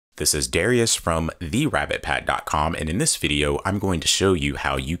This is Darius from therabbitpad.com, and in this video, I'm going to show you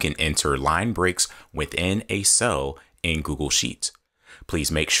how you can enter line breaks within a cell in Google Sheets.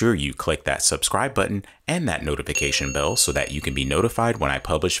 Please make sure you click that subscribe button and that notification bell so that you can be notified when I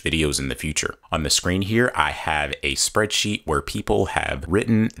publish videos in the future. On the screen here, I have a spreadsheet where people have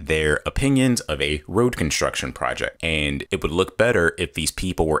written their opinions of a road construction project, and it would look better if these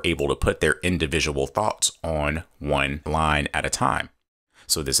people were able to put their individual thoughts on one line at a time.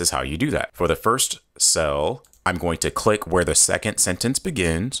 So this is how you do that. For the first cell, I'm going to click where the second sentence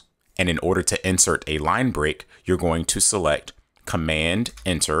begins. And in order to insert a line break, you're going to select Command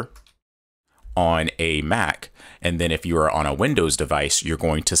Enter on a Mac. And then if you are on a Windows device, you're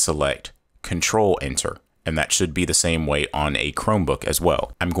going to select Control Enter. And that should be the same way on a Chromebook as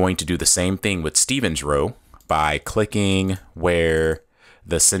well. I'm going to do the same thing with Stephen's row by clicking where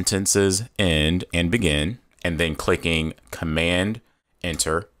the sentences end and begin, and then clicking Command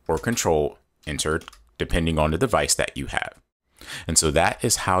Enter or Control Enter, depending on the device that you have. And so that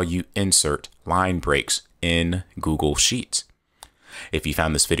is how you insert line breaks in Google Sheets. If you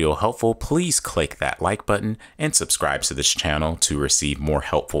found this video helpful, please click that like button and subscribe to this channel to receive more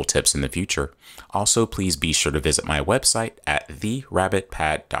helpful tips in the future. Also, please be sure to visit my website at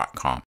therabbitpad.com.